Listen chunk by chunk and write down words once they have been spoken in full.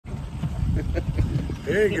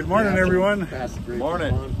Hey, good morning, everyone. Good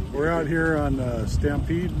morning. We're out here on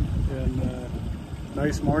Stampede, and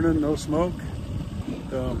nice morning, no smoke.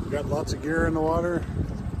 Got lots of gear in the water.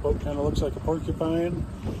 Boat kind of looks like a porcupine.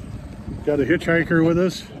 Got a hitchhiker with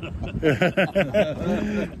us.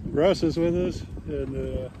 Russ is with us,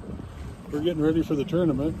 and we're getting ready for the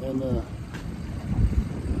tournament. And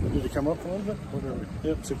did it come up a little bit? Whatever.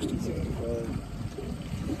 Yep, 60 feet.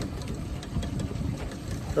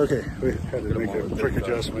 Okay, we had to make a quick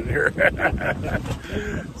adjustment here.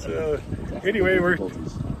 So, anyway, we're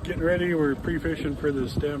getting ready. We're pre-fishing for the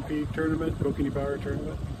Stampede tournament, Kokanee Power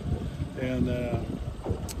tournament, and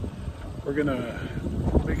we're gonna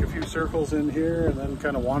make a few circles in here and then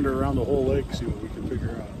kind of wander around the whole lake, see what we can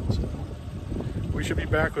figure out. So, we should be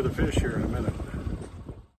back with a fish here in a minute.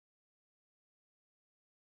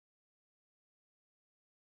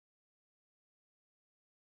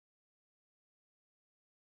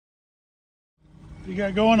 What you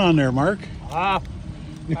got going on there, Mark? I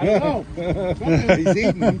don't know. He's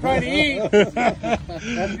eating. I'm trying to eat.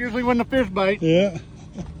 That's usually when the fish bite. Yeah.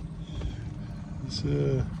 It's,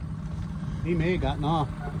 he may have gotten off.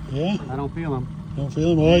 Yeah? I don't feel him. Don't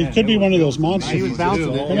feel him? Well, he could be one of those monsters. He was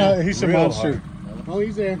bouncing it. Yeah. He's a monster. Hard. Oh,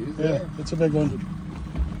 he's there. Yeah, it's a big one.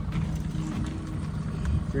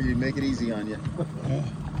 Figured you'd make it easy on you. Yeah.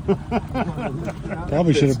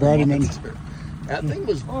 Probably should have brought him in. That thing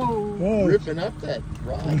was ripping up that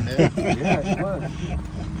rod, man. Yeah,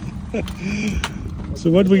 it was. So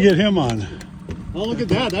what did we get him on? Oh, look at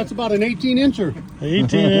that. That's about an 18-incher.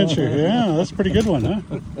 18-incher. Yeah, that's a pretty good one, huh?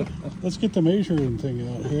 Let's get the measuring thing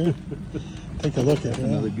out here. Take a look at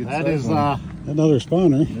it. That is another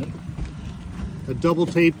spawner. Yep. a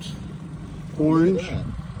double-taped orange.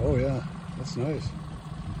 Oh, yeah. That's nice.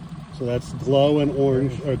 So that's glow and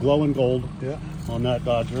orange, or glow and gold on that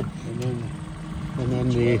Dodger. And then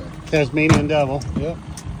the Tasmanian Devil. Yep.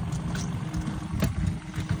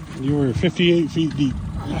 And you were 58 feet deep.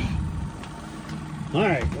 All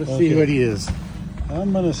right, let's see what he is.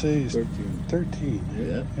 I'm going to say he's 13. 13.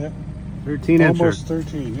 Yeah. Yep. 13 Almost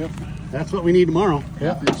 13, yep. That's what we need tomorrow.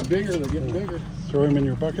 Yep. It's bigger, they're getting bigger. Throw him in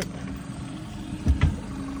your bucket.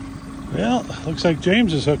 Well, looks like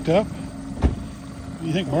James is hooked up.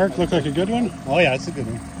 You think Mark looked like a good one? Oh yeah, it's a good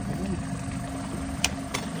one.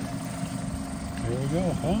 There we go.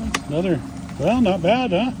 Huh? Another, well, not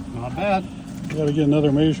bad, huh? Not bad. We got to get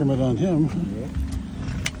another measurement on him. Yeah.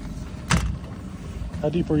 How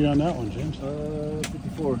deep were you on that one, James?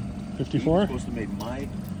 54. 54? You're supposed to make my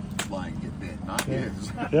line get bent, not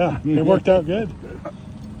his. Yeah, it worked out good.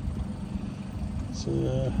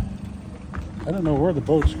 So, I don't know where the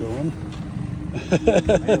boat's going.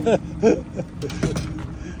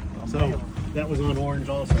 So that was on orange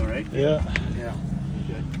also, right? Yeah. Yeah.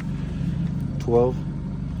 Good. 12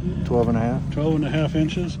 and a half. 12 and a half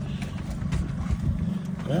inches.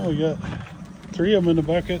 Well, we got 3 of them in the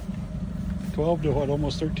bucket. 12 to what,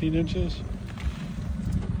 almost 13 inches.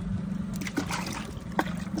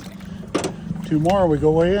 2 more, we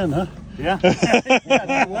go way in, huh? Yeah.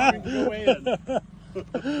 Yeah, we go way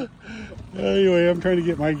in. Anyway, I'm trying to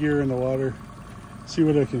get my gear in the water. See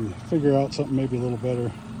what I can figure out, something maybe a little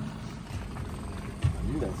better.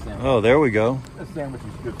 Oh, there we go. That sandwich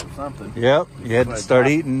is good for something. Yep, you had to start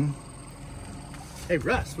eating. Hey,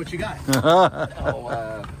 Russ, what you got? It's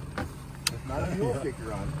not a mule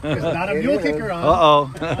kicker on. It's not a mule kicker on.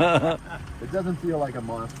 Uh-oh. It doesn't feel like a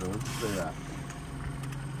monster, let's just say that.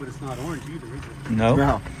 But it's not orange either, is it? No.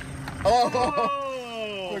 No.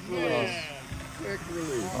 Oh, Quick release. Quick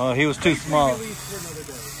release. Oh, he was too small. Release for another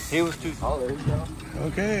day. He was too small. Oh, there you go.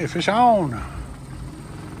 Okay, fish on.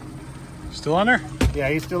 Still on there? Yeah,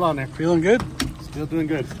 he's still on there. Feeling good? Still doing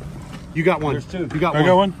good. You got one. There's 2. You got I one.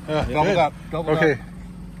 got one? Doubled up. Doubled Okay, up.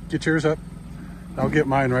 get yours up. I'll get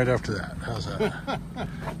mine right after that. How's that?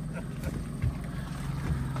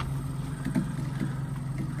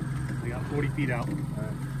 We got 40 feet out.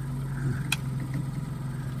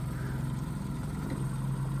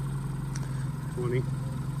 20.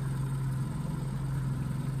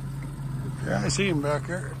 Yeah, I see him back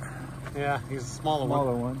there. Yeah, he's a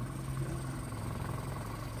smaller one.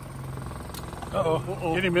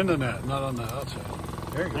 Uh-oh. Get him in the net, not on the outside.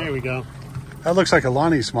 There you go. There we go. That looks like a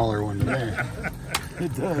Lonnie smaller one today.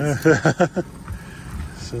 It does.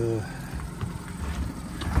 So,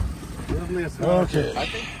 Definitely a smaller. okay. I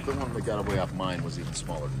think the one that got away off mine was even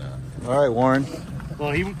smaller than that. All right, Warren.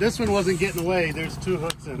 Well, this one wasn't getting away. There's 2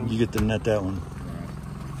 hooks in him. You get to net that one.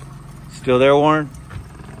 Still there, Warren?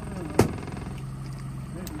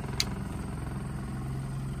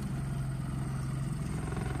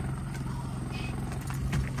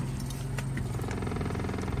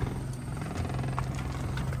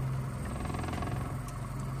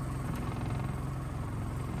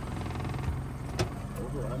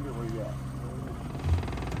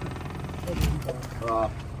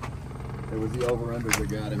 It was the over-under that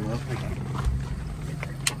got him, huh?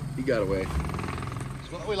 He got away.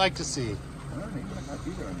 It's what we like to see. He might not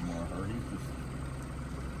be there anymore, or he's just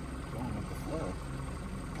going with the flow.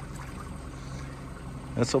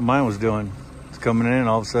 That's what mine was doing. It's coming in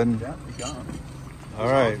all of a sudden. Yeah, he's gone. All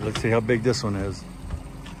right, let's see how big this one is.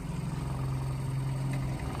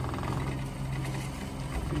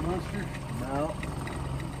 Monster? No.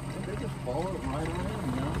 They just follow it right on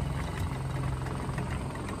in, you know?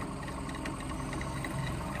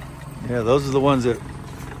 Yeah, those are the ones that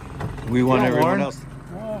we want everyone else.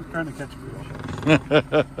 Oh, I'm trying to catch fish. Boy,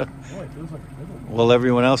 it feels like a good one. Well,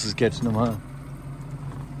 everyone else is catching them, huh?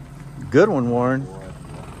 Good one, Warren.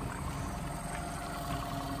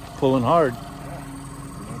 Pulling hard.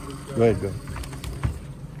 Go ahead, go.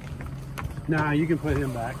 Nah, you can put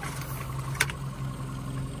him back.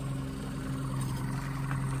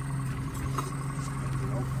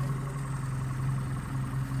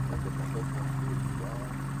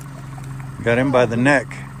 Got him by the neck.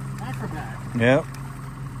 Acrobat. Yep.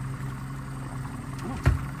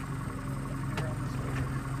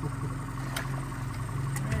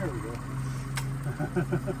 There we go.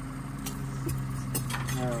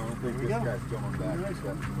 I don't think this guy's going back. He's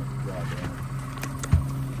got too much job on it.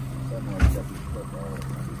 Someone's got his stuff all over.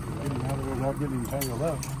 Getting out of there without getting tangled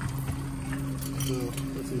up. So,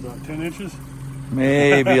 let's see, about 10 inches.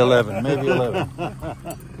 Maybe 11. Maybe 11.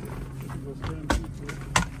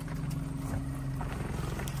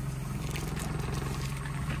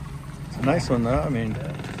 It's a nice one, though. I mean,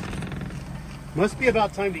 Must be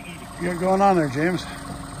about time to eat it. You got going on there, James?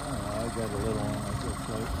 I got a little one. I just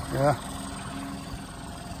like Yeah.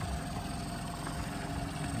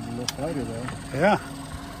 a little fighter though. Yeah.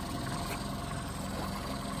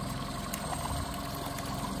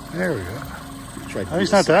 There we go. Oh,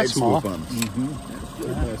 he's not that small.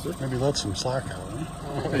 Maybe let some slack out.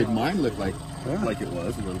 Huh? Made mine look like it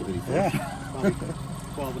was a little bitty fish. Yeah.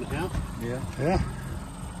 12 and a half. Yeah. Yeah.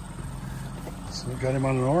 So we got him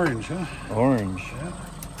on an orange, huh? orange. Yeah.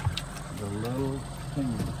 The little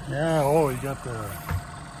thing. Yeah. Oh, you got the.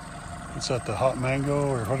 What's that? The hot mango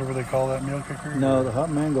or whatever they call that meal kicker? No, the hot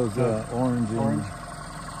mango's orange. Orange.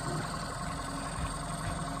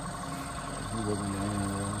 He wasn't there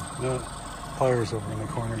anyway. The pliers over in the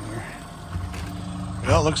corner there.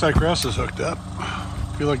 Well, it looks like Russ is hooked up.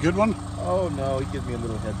 Feel a good one? Oh no, he gives me a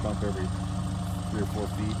little head bump every 3 or 4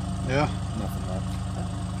 feet. Yeah. Nothing much.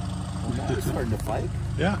 Well, now he's starting to fight.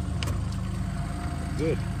 Yeah.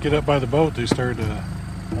 Good. Get up by the boat, they started to.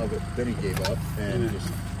 Oh, but then he gave up and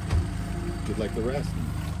just did like the rest.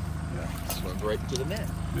 Yeah. Swung right into the net.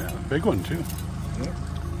 Yeah. Big one too.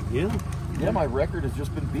 Yeah. Yeah, my record has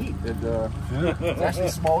just been beat. And, Yeah. it's actually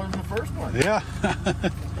smaller than the first one. Yeah.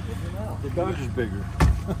 The Dodger's bigger.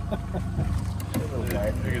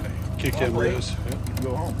 Okay. You're gonna kick him loose. You can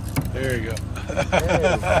go home. There you go.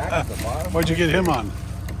 Hey, back at the bottom. What'd you get him on?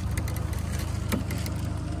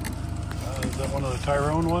 Is that one of the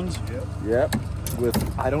Tyrone ones? Yep. With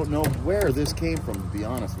I don't know where this came from, to be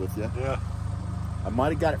honest with you. Yeah. I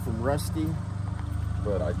might have got it from Rusty,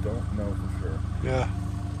 but I don't know for sure. Yeah.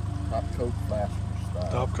 Top coat flasher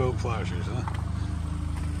style. Top coat flashers, huh?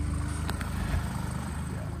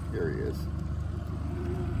 Here he is.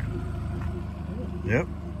 Yep.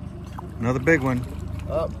 Another big one.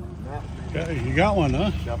 Up. Yeah, you got one,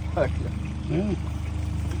 huh? Yeah. Yeah.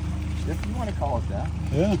 If you want to call it that.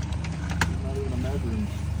 Yeah. Not even a measuring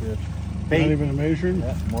fish. Not even a measuring.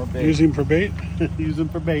 Yeah, more bait. Use him for bait. Use them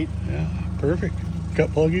for bait. Yeah. Perfect.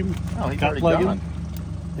 Cut plug him. Oh, he's Cut already plug gone.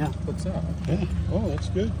 Yeah. What's up? Yeah. Oh, that's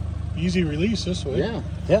good. Easy release this way. Yeah.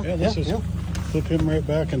 Yeah, this is flip him right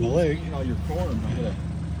back in the lake. You know, your corn, I'm going to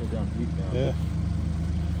go down deep now. Yeah.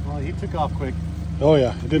 Well, he took off quick. Oh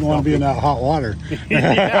yeah. I didn't want to be in that hot water.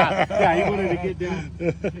 yeah, he wanted to get down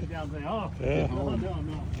and say, oh, Yeah.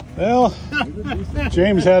 no. Well,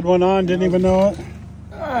 James had one on, didn't even know it.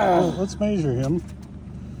 Well, let's measure him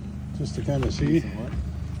just to kind of see.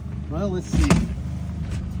 Well, let's see.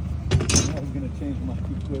 I was going to change my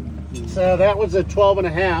equipment. So that was a 12 and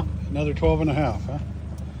a half, Another 12 and a half, huh?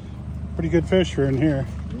 Pretty good fish for in here.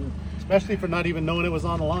 especially for not even knowing it was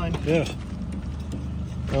on the line. Yeah.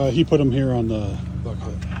 He put him here on the buck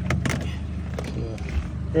hook. So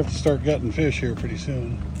we have to start gutting fish here pretty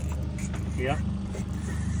soon. Yeah.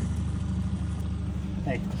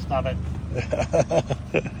 Hey, stop it.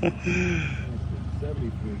 73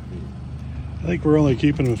 feet. I think we're only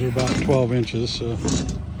keeping him to about 12 inches, so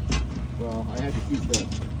Well, I had to keep that.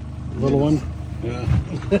 little one. Yeah.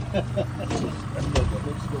 The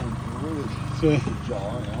hook's going through So the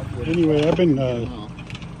jaw. And anyway, I've been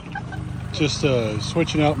Just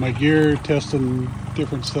switching out my gear, testing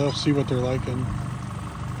different stuff, see what they're liking.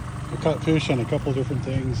 I caught fish on a couple different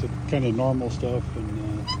things, kind of normal stuff,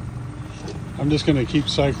 and I'm just going to keep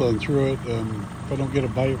cycling through it. If I don't get a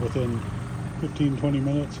bite within 15-20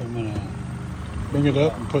 minutes, I'm going to bring it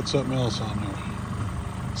up and put something else on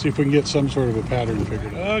there. See if we can get some sort of a pattern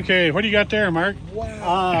figured out. Okay, what do you got there, Mark?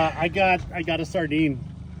 Wow. I got a sardine.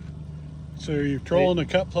 So you're trolling a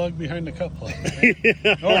cut plug behind the cut plug. Right?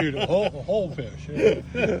 Oh, you're a whole fish. Yeah.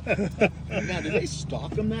 Now, do they stock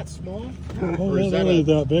them that small? Oh, they're really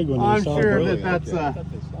that big when I'm they saw sure it.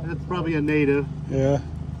 that's probably a native. Yeah.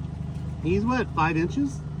 He's what, 5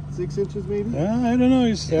 inches? 6 inches maybe? I don't know.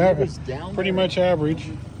 He's pretty much average.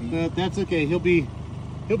 But that's okay. He'll be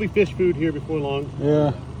fish food here before long.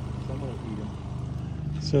 Yeah.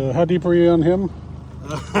 So how deep were you on him?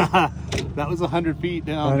 That was 100 feet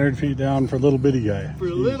down. 100 feet down for a little bitty guy. For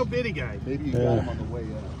a little bitty guy. Maybe you got him on the way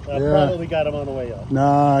up. Probably got him on the way up.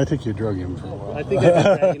 Nah, I think you drug him for a while. I think I've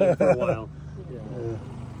been dragging him for a while.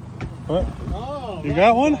 What? Oh, You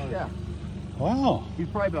got one? Yeah. Wow. He's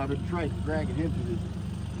probably about to try dragging him because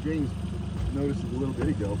James noticed it a little bit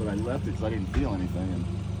ago, but I left it because I didn't feel anything. And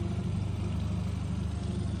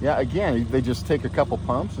yeah, again, they just take a couple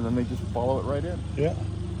pumps and then they just follow it right in. Yeah.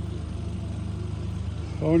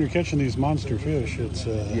 Well, when you're catching these monster fish, it's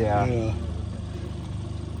yeah.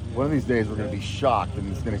 One of these days we're going to be shocked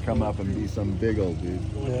and it's going to come up and be some big old dude.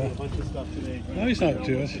 Yeah. A bunch of stuff today. No, he's not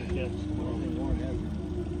to it. Yeah.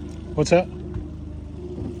 What's that?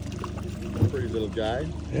 Pretty little guy.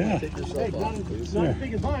 Yeah. Take yourself Hey, off, not please. as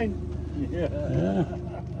big as mine. Yeah.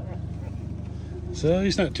 So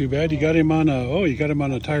he's not too bad. You got him on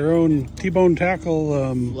a Tyrone T-bone tackle.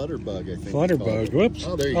 Flutterbug, I think. Flutterbug. Whoops.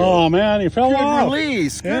 Oh, there you Oh go. man, he fell off. Good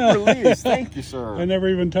release. Good Yeah. release. Thank you, sir. I never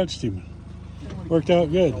even touched him. Worked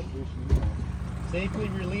out good. Safely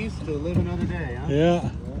released to live another day, huh? Yeah.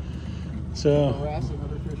 So Harass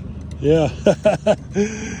another fisherman. yeah.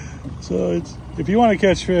 So if you want to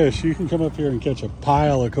catch fish, you can come up here and catch a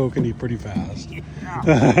pile of kokanee pretty fast.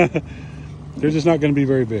 They're just not going to be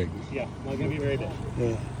very big. Yeah, not going to be very big.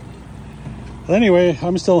 Yeah. Well, anyway,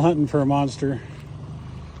 I'm still hunting for a monster.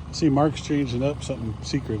 See, Mark's changing up something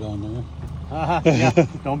secret on there. Yeah,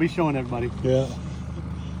 don't be showing everybody. Yeah.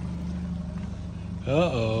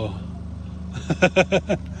 Uh-oh.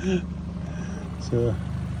 So.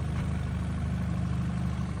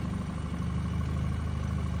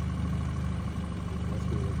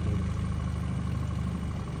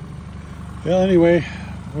 Well, anyway,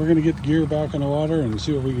 we're going to get the gear back in the water and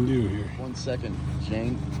see what we can do here. 1 second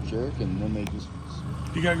chain jerk and then they just...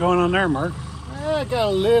 What you got going on there, Mark? I got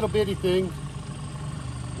a little bitty thing.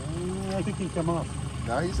 I think he come off.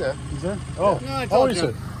 No, he's there. Is there? Oh, No, it's oh, all he's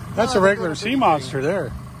good. that's No, a regular sea monster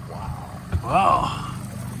there. Wow. Wow.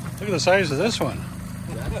 Look at the size of this one.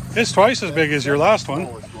 It's twice as big as your last one.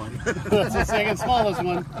 That's the second smallest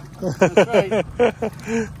one. That's right.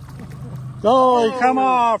 Oh, he come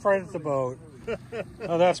off right at the boat.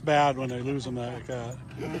 Oh, that's bad when they lose them like that.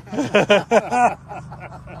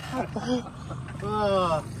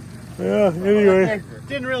 Yeah, anyway.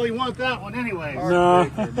 Didn't really want that one anyway. No.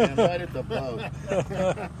 Man, right at the boat.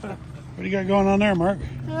 What do you got going on there, Mark?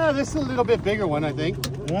 This is a little bit bigger one, I think.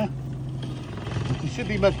 Yeah? It should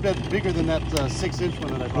be much bigger than that 6-inch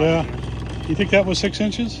one that I bought. Yeah. You think that was 6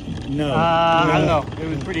 inches? No. I don't know. It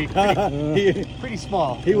was pretty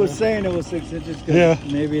small. He was saying it was 6 inches because Yeah.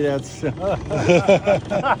 maybe that's Yeah.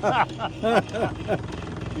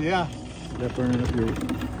 that burning up your...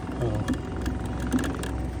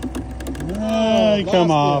 He come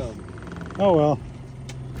off. Oh, well.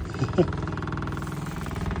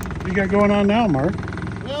 What you got going on now, Mark?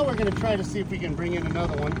 Well, we're going to try to see if we can bring in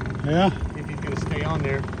another one. Yeah? If he's going to stay on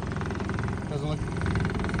there. Doesn't look...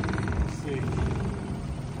 Let's see.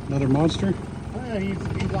 Another monster?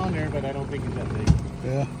 He's on there, but I don't think he's that big.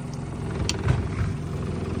 Yeah.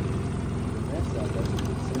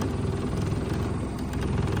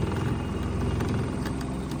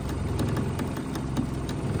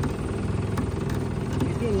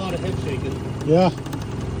 He's doing a lot of head shaking. Yeah.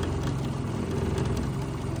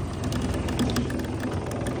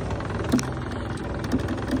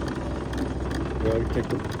 Well, you take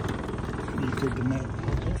the net.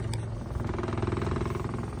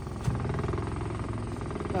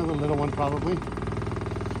 That was a little one, probably.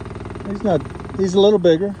 He's a little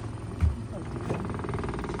bigger.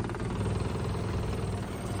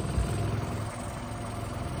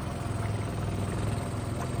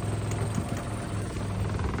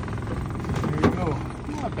 There you go.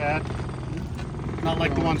 Not bad. Not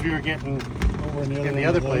like the ones we were getting Over in the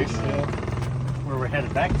other place, Yeah. where we're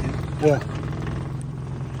headed back to. Yeah.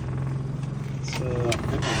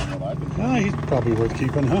 He's probably worth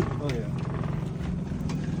keeping, huh? Oh yeah.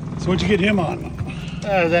 So what'd you get him on?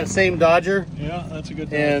 That same Dodger. Yeah, that's a good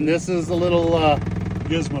Dodger. And this is a little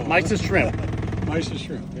Gizmo. Mice's shrimp. Mice's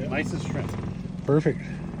shrimp, yeah. Mice's shrimp. Perfect.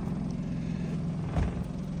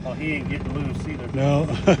 Oh, he ain't getting loose either. No.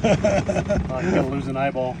 He's gonna lose an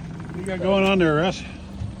eyeball. What you got going on there, Russ?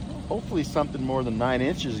 Hopefully something more than 9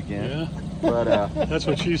 inches again. Yeah. But That's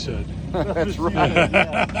what she said. that's right.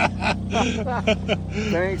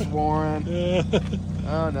 Thanks, Warren.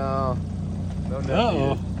 Oh no. No net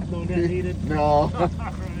Uh-oh. No net needed. needed. No.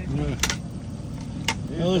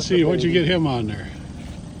 Well, let's see. What'd you get him on there?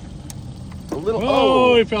 A little.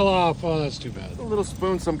 Oh, he fell off. Oh, that's too bad. A little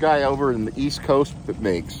spoon some guy over in the East Coast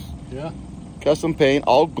makes. Yeah. Custom paint,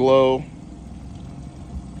 all glow.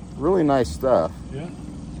 Really nice stuff. Yeah.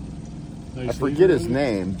 I Nice forget leader. his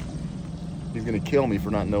name. He's gonna kill me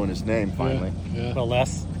for not knowing his name finally. Yeah. Well,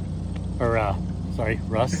 Russ.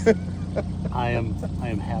 I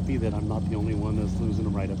am happy that I'm not the only one that's losing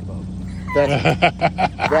them right at the boat.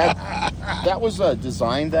 That was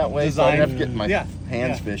designed that way, so I didn't have to get my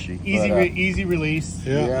hands fishy. Easy release.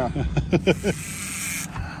 Yeah.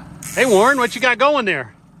 Hey Warren, what you got going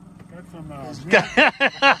there? Got some,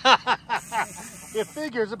 It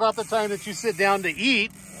figures about the time that you sit down to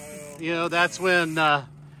eat, you know, that's when you're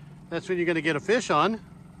going to get a fish on.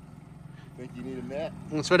 Think you need a net?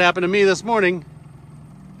 That's what happened to me this morning.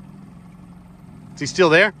 Is he still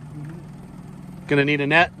there? Gonna need a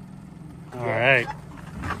net? All right.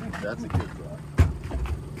 That's a good draw.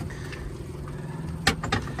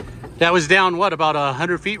 That was down, what, about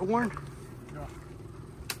 100 feet, Warren?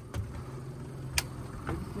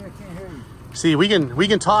 See, we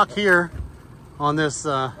can talk here on this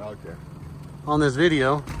on this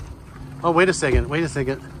video. Oh, wait a second.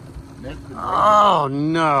 Oh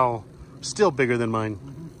no, still bigger than mine.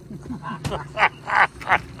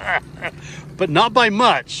 But not by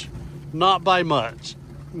much. Not by much.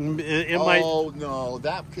 It might. Oh no,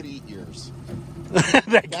 that could eat yours.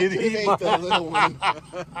 That could eat mine. the little one.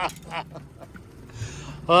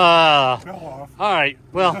 All right.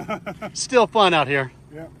 Well, still fun out here.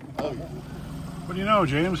 Yeah. Oh, yeah. What do you know,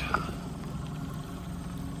 James?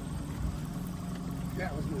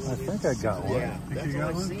 I think I got one. Yeah, Think that's you got all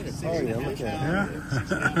I've one? seen. It's Oh, yeah, look at it.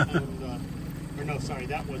 Yeah. Or no, sorry,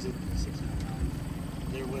 that wasn't 6 pound.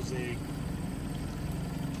 There was a.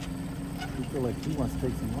 I feel like he wants to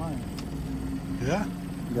take some line. Yeah.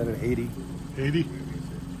 You got an 80. 80. You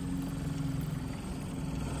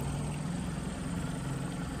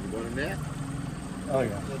want a net? Oh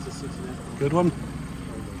yeah. That's a 6.5. Good one.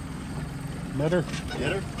 Better.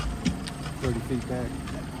 Get her? 30 feet back.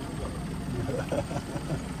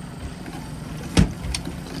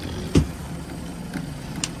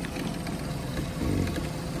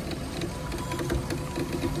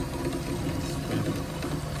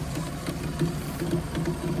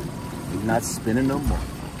 He's not spinning no more.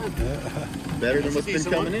 Better than what's been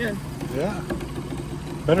coming in. Yeah.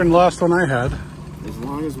 Better than the last one I had. As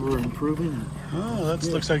long as we're improving. Oh, that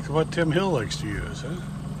looks like what Tim Hill likes to use, huh?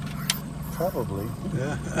 Probably.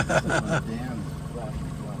 Yeah. Damn.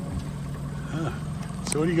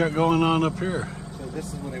 So what do you got going on up here? So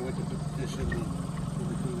this is when I went to fish in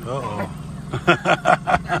the Uh-oh.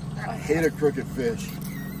 I hate a crooked fish.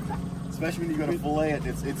 Especially when you're going to fillet it.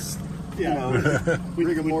 It's you know,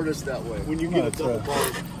 rigor mortis that way. when you get a double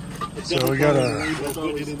bar. So we got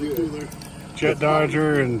a jet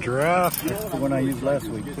dodger and giraffe, The one I used last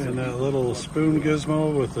week. and that little spoon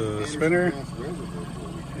gizmo with a spinner,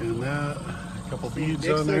 and that, a couple beads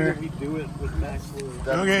on there. We do it with Max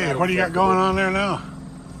Lure. Okay, what do you got going on there now?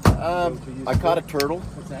 I caught a turtle.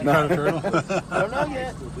 Got a turtle? I don't know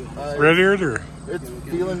yet. Red-eared or It's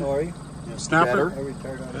feeling snapper?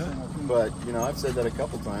 better. But, you know, I've said that a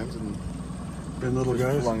couple times and Been little just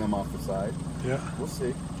guys? flung them off the side. Yeah. We'll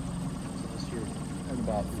see. In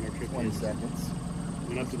about 20 seconds.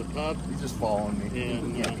 Went up to the pub, He's just following me.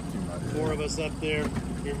 and Can't be too much. 4 of us up there.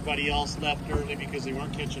 Everybody else left early because they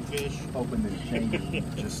weren't catching fish. Hoping that it changes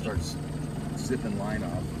and just starts zipping line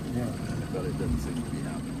off. Yeah. But it doesn't seem to be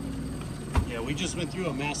happening. Yeah, we just went through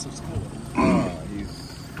a massive school.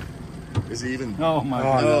 Is he even? Oh my Oh,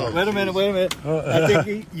 God. no. Wait a minute. I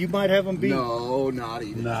think you might have him beat. No, not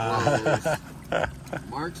even close.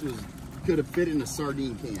 Mark's could have fit in a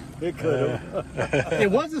sardine can. It could have.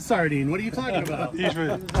 It was a sardine. What are you talking about?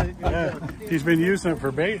 He's been using it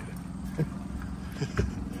for bait.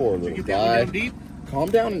 Poor Did you little get that one guy. down deep? Calm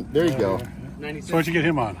down. There you go. 96. So what'd you get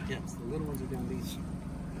him on? Yes, the little ones are down deep.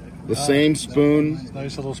 The same spoon,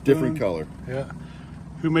 Nice little spoon. different color. Yeah.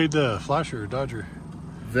 Who made the flasher, Dodger?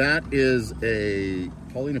 That is a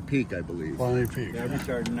Paulina Peak, I believe. Paulina Peak. Yeah, we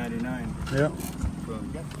started in 99. Yep.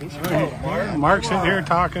 Oh, Mark's sitting here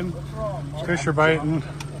talking. Fish are biting.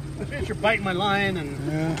 The fish are biting my line, and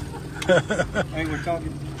Yeah. Hey, we're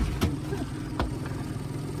talking.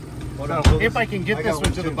 so if I can get this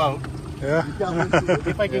one to the boat, Yeah.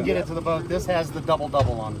 if I can get it to the boat, this has the double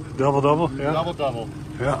on it. Double. Yeah. Double.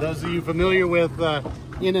 Yeah. Those of you familiar with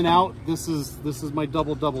in and out, this is my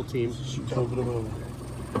double team. Double.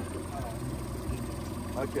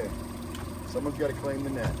 Okay. Someone's got to claim the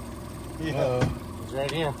net. Yeah, it's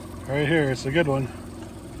right here. Right here. It's a good one.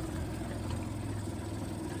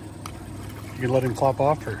 You can let him clop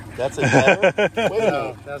off her. That's a net. Wait a No,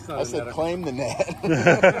 minute. that's not. I said claim the net.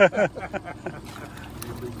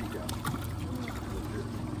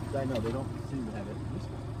 I know, they don't seem to have it.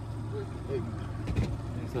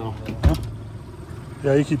 So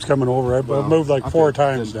Yeah, he keeps coming over. I've moved like 4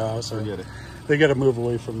 times now, so Forget it. they got to move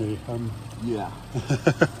away from me. Yeah.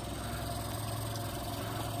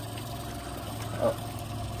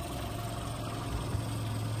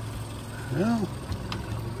 Yeah.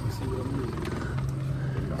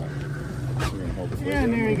 yeah,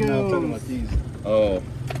 there he goes. Oh.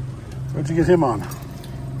 What'd you get him on?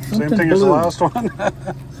 Same Something thing as the blue. last one?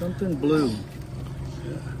 Something blue.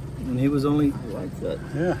 And he was only Like that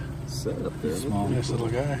Yeah. set up there. small. Nice little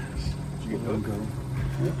guy.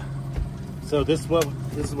 So this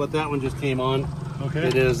is what that one just came on. Okay.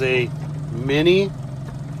 It is a mini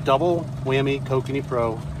double whammy Kokanee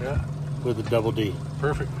Pro Yeah. with a double D.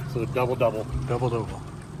 Perfect. So double. Double.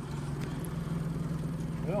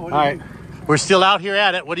 Well, All right, we're still out here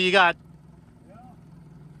at it. What do you got? Yeah.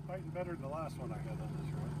 Fighting better than the last one I had on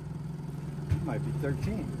this run. It might be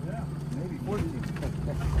 13. Yeah. Maybe 14.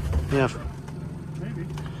 Yeah, Maybe.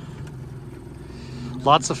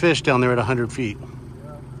 lots of fish down there at 100 feet.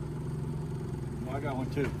 I got one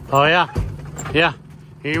too. Oh yeah, yeah.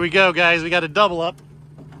 Here we go, guys. We got a double up.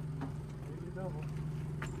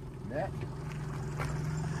 Net.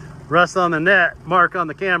 Russ on the net, Mark on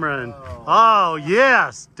the camera, and oh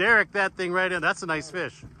yes, Derek, that thing right in. That's a nice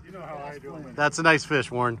fish. You know how I do it. That's a nice fish,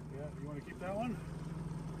 Warren. Yeah. You want to keep that one?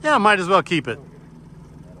 Yeah, might as well keep it.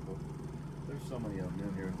 There's so many of them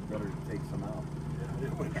in here. Better take some out.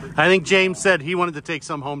 I think James said he wanted to take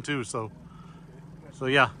some home too. So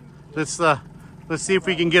yeah, let's see if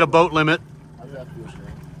we can get a boat limit. How's that feel, Shane?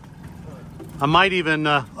 I might even.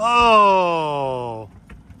 Oh,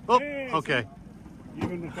 okay.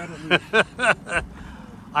 Even if I don't lose.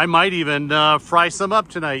 I might even fry some up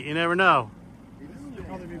tonight. You never know. It'd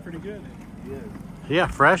probably be pretty good. Yeah,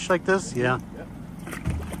 fresh like this. Yeah.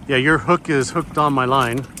 Yeah, your hook is hooked on my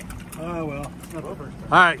line. Oh, well. It's not the first time.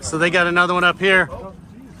 All right, so they got another one up here.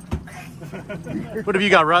 What have you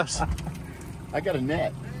got, Russ? I got a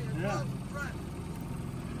net. Yeah.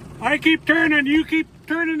 I keep turning. You keep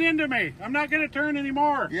turning into me. I'm not going to turn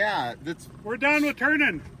anymore. Yeah, that's. We're done with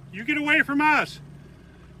turning. You get away from us.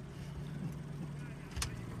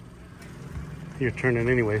 You're turning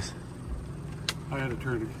anyways. I had to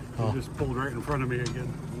turn it. Oh. He just pulled right in front of me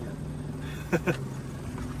again.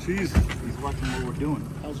 Jeez. He's watching what we're doing.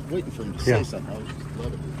 I was waiting for him to Yeah. say something. I was just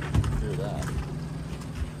loving to hear that.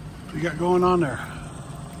 What you got going on there?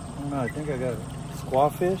 I don't know. I think I got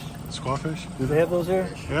squawfish. Squawfish? Do they have those here?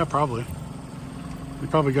 Yeah, probably. You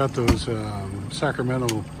probably got those Sacramento,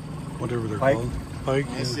 whatever they're Pike? called. Pike.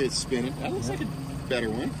 I see it spinning. That looks like a better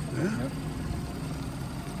one. Yeah.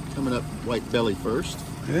 Coming up white belly first.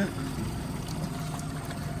 Yeah.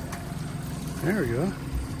 There we go.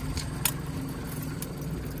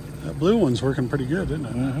 That blue one's working pretty good, isn't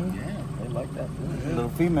it? Mm-hmm. Yeah, they like that. A little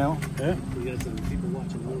female. Yeah. We got some people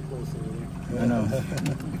watching real close over there. I know.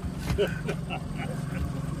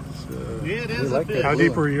 Yeah, it We is like a that. fish. How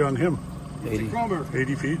deep were you on him? 80.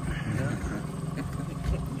 80 feet?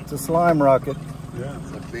 It's a slime rocket. Yeah.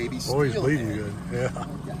 It's a baby steel. Always bleeding good. Yeah.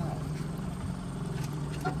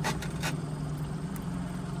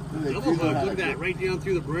 Double hook, look at that, right down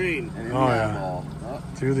through the brain. And in Oh, the yeah. eyeball. Oh,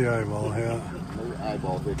 Through the eyeball, yeah. another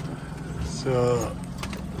eyeball victim. So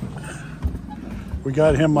we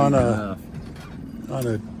got him on a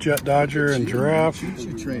jet dodger and giraffe.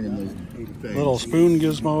 You're training those things. Little spoon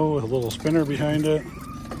gizmo with a little spinner behind it.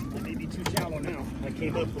 It may be too shallow now. I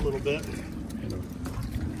came up a little bit.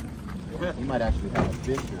 You might actually have a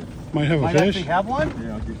fish here. Might have a Might fish. actually have one?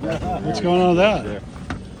 Yeah, I'll get that. What's going on with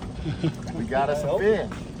that? We got us a fish.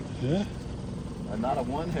 Yeah. Not a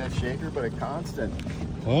one-head shaker, but a constant.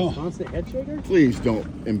 Wow. Constant head shaker? Please don't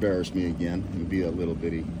embarrass me again. It'll be a little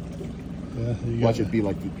bitty. Yeah, you Watch got it be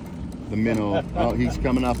like the minnow. Oh, he's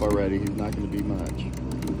coming up already. He's not going to be much.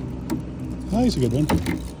 Oh, he's a good one.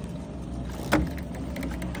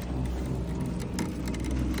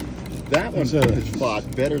 That one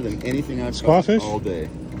fought better than anything I've caught all day.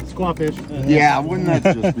 Squawfish. Yeah, wouldn't that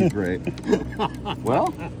just be great?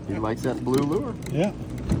 Well, he likes that blue lure. Yeah.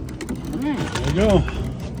 There you go.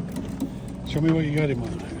 Show me what you got him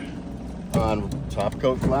on. On top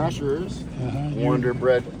coat flashers, Wonder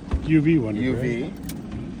Bread UV Wonder UV.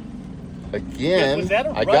 Again, Was that a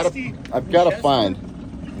I've got to find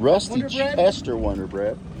Rusty Chester Wonder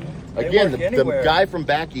Bread. Again, the guy from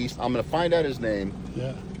back east, I'm going to find out his name.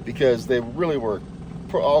 Yeah. Because they really were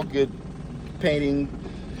all good painting,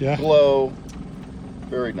 yeah. glow,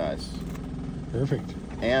 very nice. Perfect.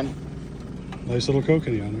 And nice little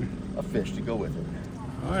kokanee on there. A fish to go with it.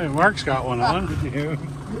 All right, Mark's got one on. Get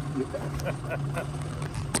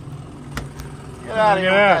out of here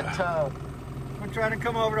with that tub. We're trying to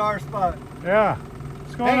come over to our spot. Yeah.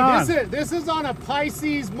 What's going on? This is on a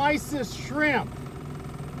Pisces mysis shrimp.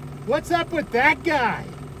 What's up with that guy?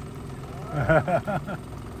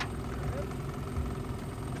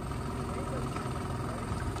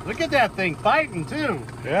 Look at that thing fighting too.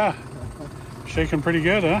 Yeah. Shaking pretty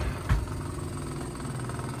good, huh?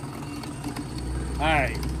 All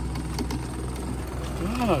right.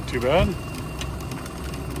 Oh, not too bad.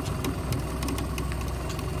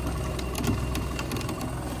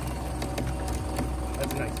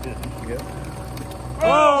 That's a nice fish.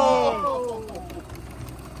 Oh!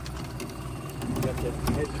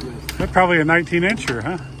 That's probably a 19-incher,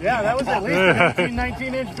 huh? Yeah, that was at least a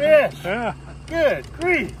 19-inch fish. Yeah. Good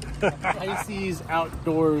grief. Pisces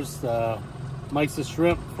Outdoors mysis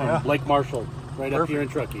shrimp from Lake Marshall, right up here in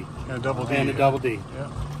Truckee. And a double D. And a double D.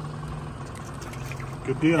 Yeah.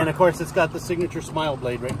 Good deal. And of course, it's got the signature smile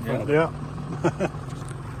blade right in front of it. Yeah.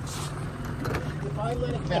 If I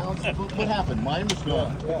let it bounce, what happened? Mine was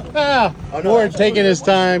gone. Ah, Warren taking his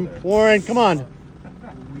time. Warren, come on.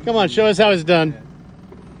 Come on, show us how it's done.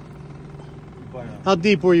 How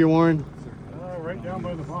deep were you, Warren? Right down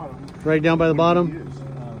by the bottom. Right down by the bottom?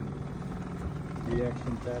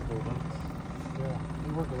 Reaction tackle hooks. Yeah,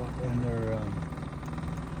 they work a lot. And they're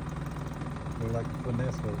like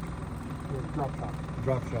finesse hooks. Drop top.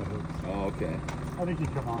 Drop shot hooks. Oh, okay. I think he's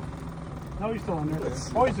come on. No, he's still on there.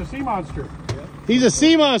 Oh, he's a sea monster. He's a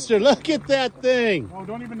sea monster. Look at that thing. Oh,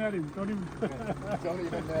 don't even net him. Don't even. Don't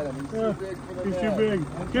even net him. He's too big for the He's net. too big.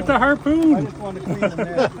 Get the harpoon. I just wanted to clean the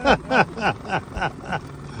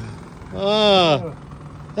net.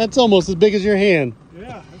 That's almost as big as your hand.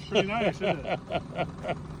 Yeah, that's pretty nice, isn't it?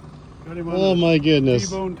 Got him on Oh my goodness.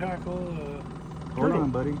 T-bone tackle. Hold on,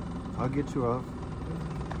 buddy. I'll get you off.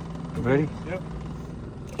 Ready? Yep.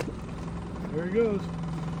 There he goes.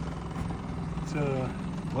 It's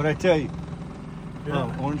What'd I tell you?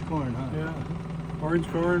 yeah. Oh, orange corn, huh? Yeah. Orange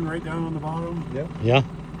corn right down on the bottom. Yep. Yeah.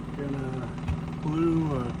 And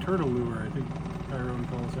blue turtle lure, I think Tyrone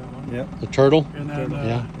calls that one. Yep. The turtle. And then,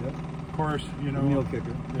 Yeah. Yep. of course, you know, Mule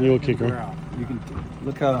kicker. Mule and kicker. growl. You can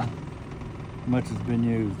look how much has been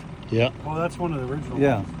used. Yeah. Oh, that's one of the original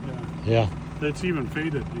Yeah. ones. Yeah. That's even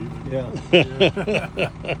faded. Even. Yeah.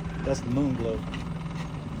 That's the moon glow.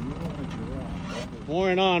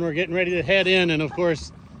 Mooring on, we're getting ready to head in, and of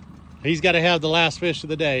course, he's got to have the last fish of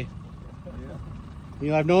the day.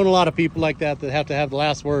 You know, I've known a lot of people like that have to have the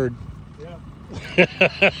last word. Yeah.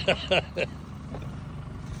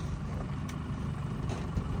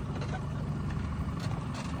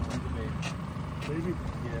 Baby.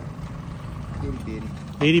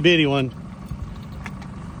 Itty bitty one.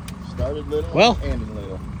 Started little, Well. ended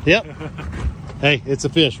little. Yep. Hey, it's a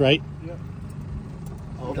fish, right?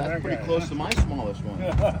 Oh, that's pretty close to my smallest one.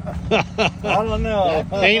 I don't know.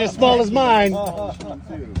 Ain't as small as mine. Smallest one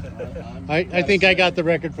too. I think I got the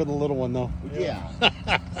record for the little one, though. Yeah.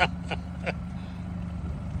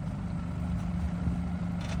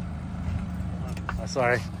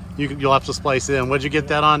 Sorry. You'll have to splice in. What'd you get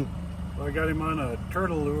that on? Well, I got him on a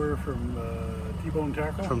turtle lure from T-bone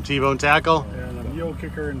tackle. From T-bone tackle? And a mule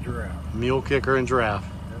kicker and giraffe. Mule kicker and giraffe.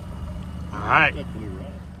 All right.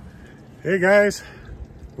 Hey guys,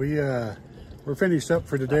 we're finished up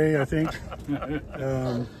for today, I think. I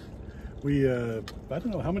don't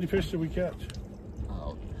know, how many fish did we catch?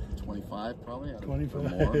 25 probably.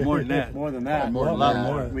 25? More than that. More than that. More than A lot that.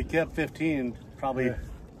 more. We kept 15, probably Yeah.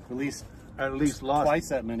 at least lost twice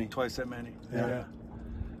that many. twice that many. Yeah.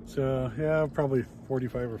 So, yeah, probably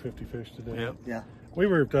 45 or 50 fish today. Yep. Yeah. We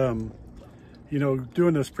were, you know,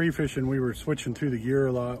 doing this pre-fishing, we were switching through the gear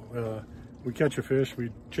a lot. We catch a fish, we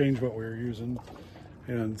change what we were using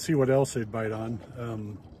and see what else they'd bite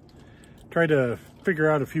on. Try to figure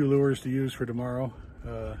out a few lures to use for tomorrow.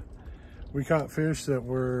 We caught fish that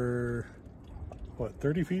were, what,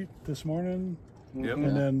 30 feet this morning? Yep.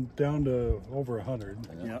 and then down to over 100.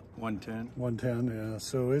 Yeah. 110. 110, yeah.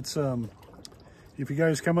 So it's if you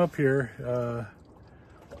guys come up here,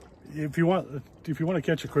 if you want to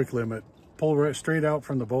catch a quick limit, pull right straight out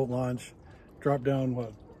from the boat launch, drop down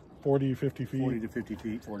what 40, 50 feet. 40 to 50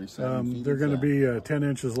 feet. 47 feet. They're going to be 10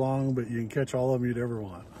 inches long, but you can catch all of them you'd ever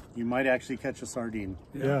want. You might actually catch a sardine.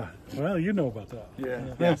 Yeah. Well, you know about that. Yeah.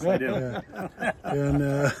 Yes, I do. Yeah. And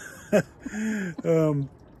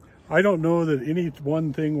I don't know that any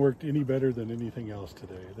one thing worked any better than anything else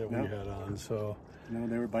today that we had on. So No,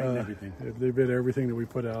 they were biting everything. they bit everything that we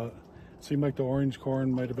put out. Seemed like the orange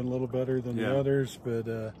corn might have been a little better than the others, but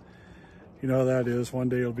you know how that is. One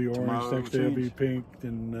day it'll be orange, Tomorrow next day it'll be pink,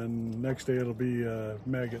 and then next day it'll be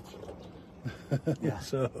maggots. Yeah.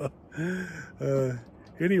 So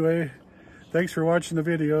anyway, thanks for watching the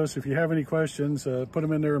videos. If you have any questions, put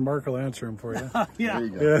them in there and Mark will answer them for you. Yeah. There you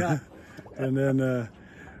go. Yeah. And then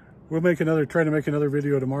we'll try to make another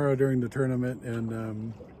video tomorrow during the tournament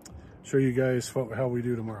and show you guys how we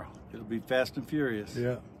do tomorrow. It'll be fast and furious.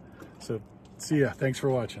 Yeah. So see ya. Thanks for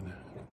watching.